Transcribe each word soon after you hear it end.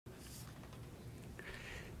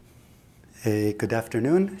Good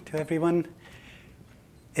afternoon to everyone.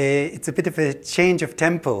 It's a bit of a change of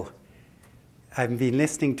tempo. I've been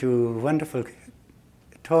listening to wonderful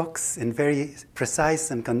talks in very precise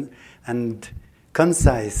and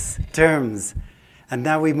concise terms. And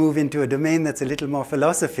now we move into a domain that's a little more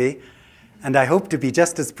philosophy. And I hope to be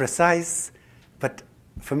just as precise, but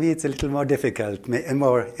for me it's a little more difficult.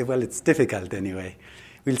 It's difficult anyway.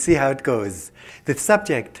 We'll see how it goes. The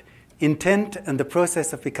subject, intent and the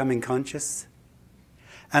process of becoming conscious.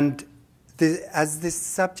 And as this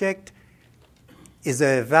subject is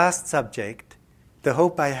a vast subject, the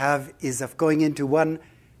hope I have is of going into one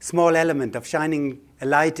small element, of shining a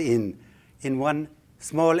light in one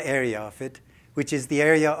small area of it, which is the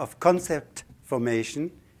area of concept formation.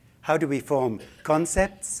 How do we form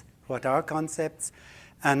concepts? What are concepts?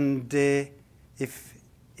 And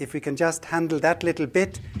if we can just handle that little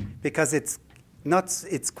bit, because it's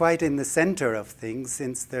quite in the center of things,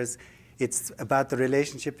 since it's about the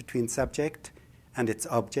relationship between subject and its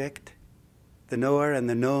object, the knower and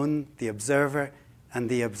the known, the observer and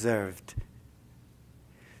the observed.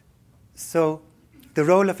 So, the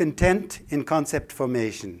role of intent in concept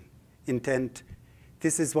formation. Intent,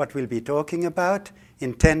 this is what we'll be talking about.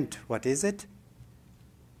 Intent, what is it?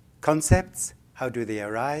 Concepts, how do they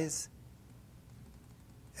arise?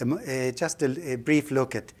 Just a brief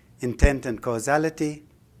look at intent and causality,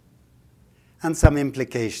 and some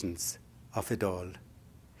implications of it all.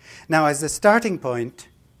 Now, as a starting point,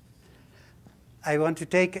 I want to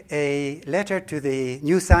take a letter to the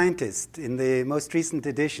New Scientist in the most recent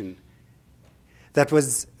edition. That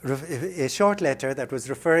was a short letter that was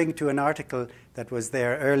referring to an article that was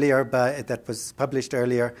there earlier, that was published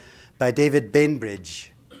earlier by David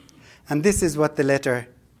Bainbridge. And this is what the letter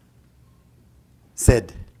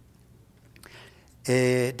said.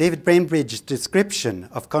 David Bainbridge's description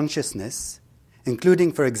of consciousness,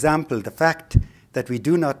 including, for example, the fact that we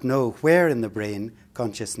do not know where in the brain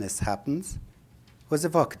consciousness happens, was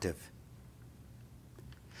evocative.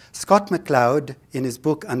 Scott McCloud, in his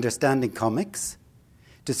book Understanding Comics,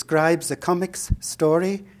 describes a comics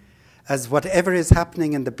story as whatever is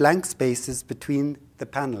happening in the blank spaces between the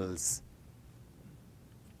panels.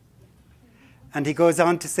 And he goes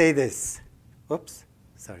on to say this. What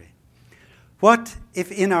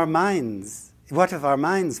if our minds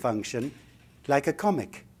function like a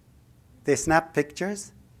comic? They snap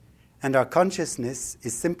pictures, and our consciousness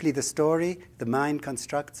is simply the story the mind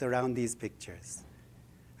constructs around these pictures.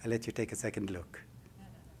 I'll let you take a second look.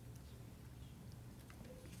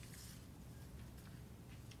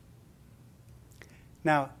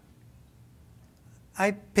 Now,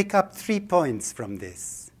 I pick up 3 points from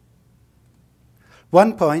this.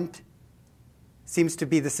 One point seems to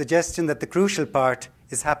be the suggestion that the crucial part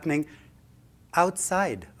is happening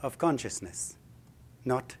outside of consciousness,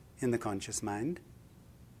 not in the conscious mind.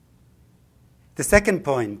 The second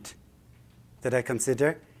point that I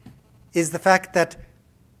consider is the fact that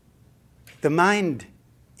the mind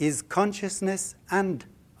is consciousness and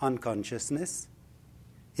unconsciousness.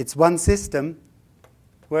 It's one system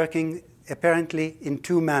working apparently in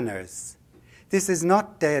two manners. This is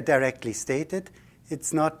not directly stated.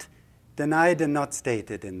 It's not denied and not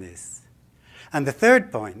stated in this. And the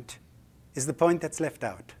third point is the point that's left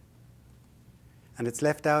out. And it's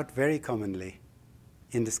left out very commonly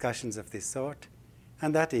in discussions of this sort,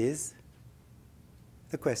 and that is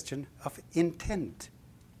the question of intent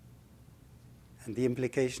and the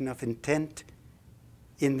implication of intent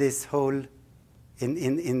in this whole,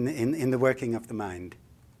 in the working of the mind.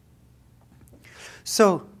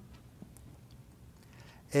 So,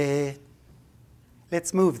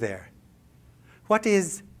 let's move there. What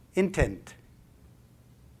is intent?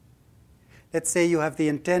 Let's say you have the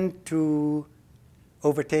intent to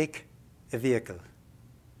overtake a vehicle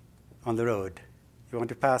on the road. You want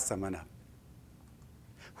to pass someone up.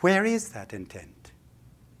 Where is that intent?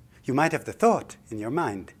 You might have the thought in your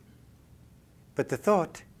mind, but the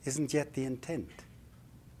thought isn't yet the intent.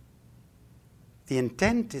 The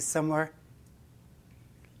intent is somewhere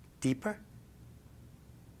deeper.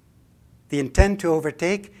 The intent to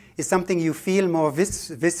overtake is something you feel more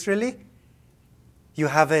viscerally. You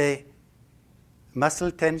have a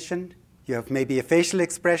muscle tension. You have maybe a facial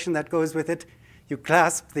expression that goes with it. You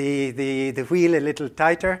clasp the wheel a little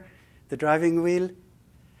tighter, the driving wheel,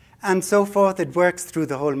 and so forth. It works through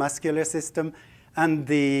the whole muscular system and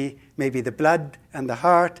maybe the blood and the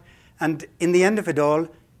heart. And in the end of it all,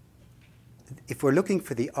 if we're looking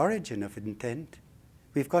for the origin of intent,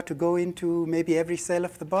 we've got to go into maybe every cell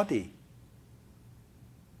of the body.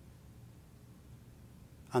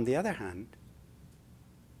 On the other hand,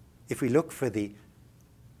 if we look for the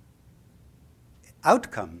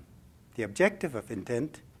outcome, the objective of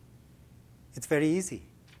intent, it's very easy.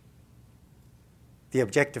 The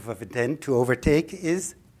objective of intent, to overtake,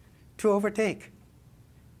 is to overtake.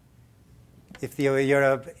 If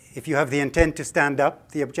you have the intent to stand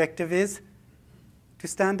up, the objective is to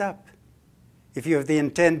stand up. If you have the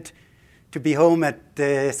intent to be home at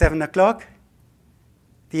 7 o'clock,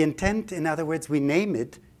 the intent, in other words, we name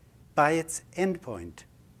it by its endpoint,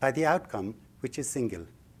 by the outcome, which is single.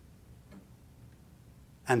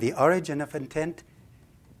 And the origin of intent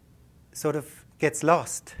sort of gets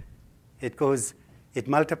lost. It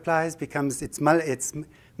multiplies, it's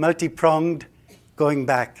multi-pronged, going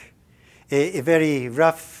back. A very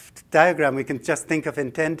rough diagram, we can just think of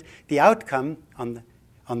intent. The outcome on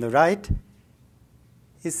the right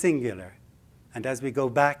is singular. And as we go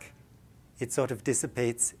back, it sort of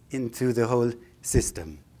dissipates into the whole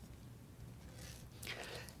system.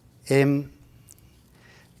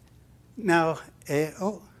 Now,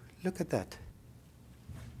 look at that.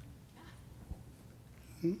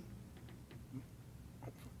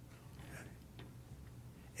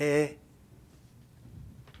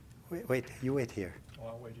 Wait, you wait here. Oh,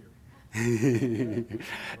 I'll wait here.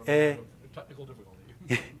 Technical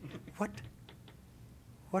difficulty.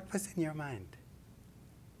 What was in your mind?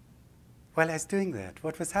 While I was doing that,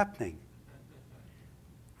 what was happening?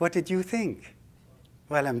 What did you think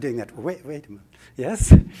while I'm doing that? Wait a minute.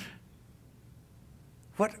 Yes?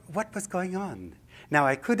 What was going on? Now,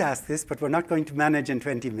 I could ask this, but we're not going to manage in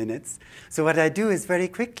 20 minutes. So what I do is very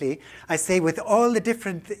quickly, I say with all the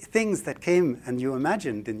different things that came and you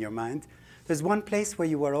imagined in your mind, there's one place where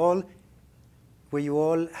you all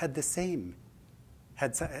had the same,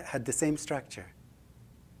 had the same structure.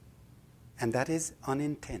 And that is on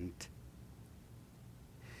intent.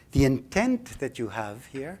 The intent that you have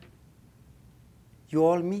here, you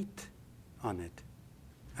all meet on it.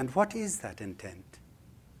 And what is that intent?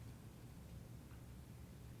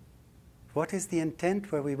 What is the intent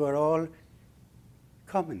where we were all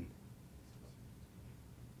common?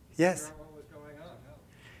 Yes?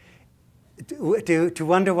 To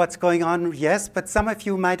wonder what's going on, yes, but some of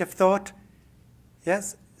you might have thought,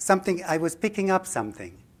 yes, I was picking up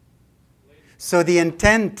something. So the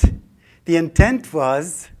intent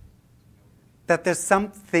was that there's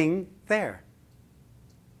something there.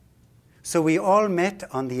 So we all met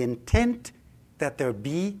on the intent that there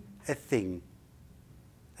be a thing.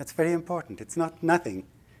 That's very important. It's not nothing.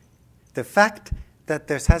 The fact that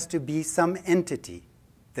there has to be some entity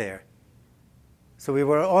there. So we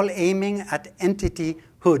were all aiming at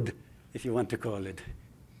entityhood, if you want to call it.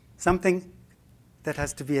 Something that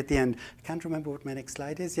has to be at the end. I can't remember what my next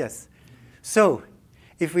slide is. Yes. So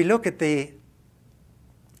if we look at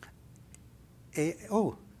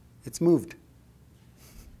it's moved.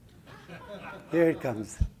 Here it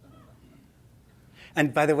comes.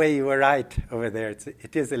 And by the way, you were right over there.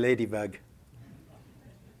 It is a ladybug.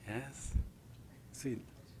 Yes. See.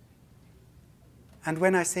 And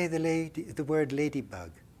when I say the word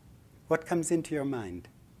ladybug, what comes into your mind?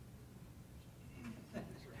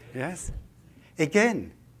 Yes?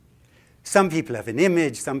 Again, some people have an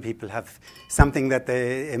image, some people have something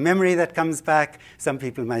a memory that comes back, some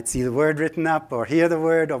people might see the word written up or hear the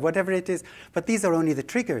word or whatever it is, but these are only the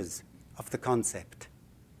triggers of the concept.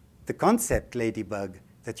 The concept, ladybug,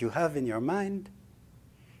 that you have in your mind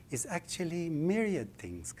is actually myriad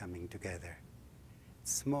things coming together.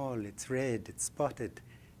 It's small, it's red, it's spotted.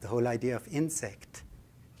 The whole idea of insect,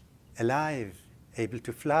 alive, able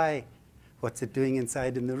to fly, what's it doing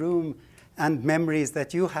inside in the room, and memories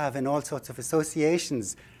that you have and all sorts of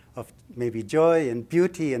associations of maybe joy and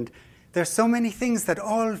beauty. And there's so many things that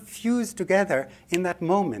all fuse together in that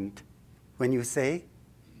moment when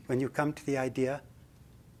you come to the idea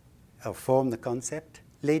or form the concept,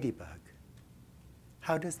 ladybug.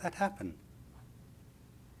 How does that happen?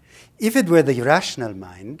 If it were the rational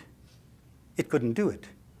mind, it couldn't do it.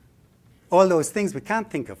 All those things we can't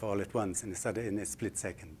think of all at once in a split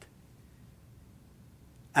second.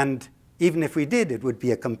 And even if we did, it would be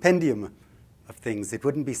a compendium of things. It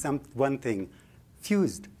wouldn't be one thing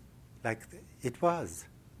fused like it was.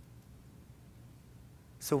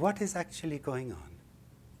 So what is actually going on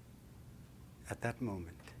at that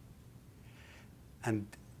moment? And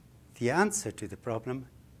the answer to the problem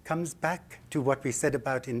comes back to what we said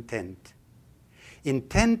about intent.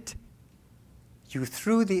 Intent, you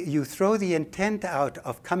throw the intent out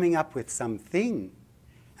of coming up with something,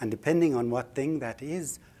 and depending on what thing that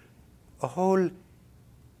is, a whole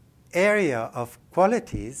area of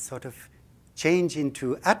qualities sort of change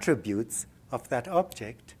into attributes of that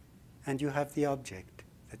object, and you have the object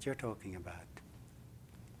that you're talking about.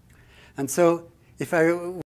 And so if I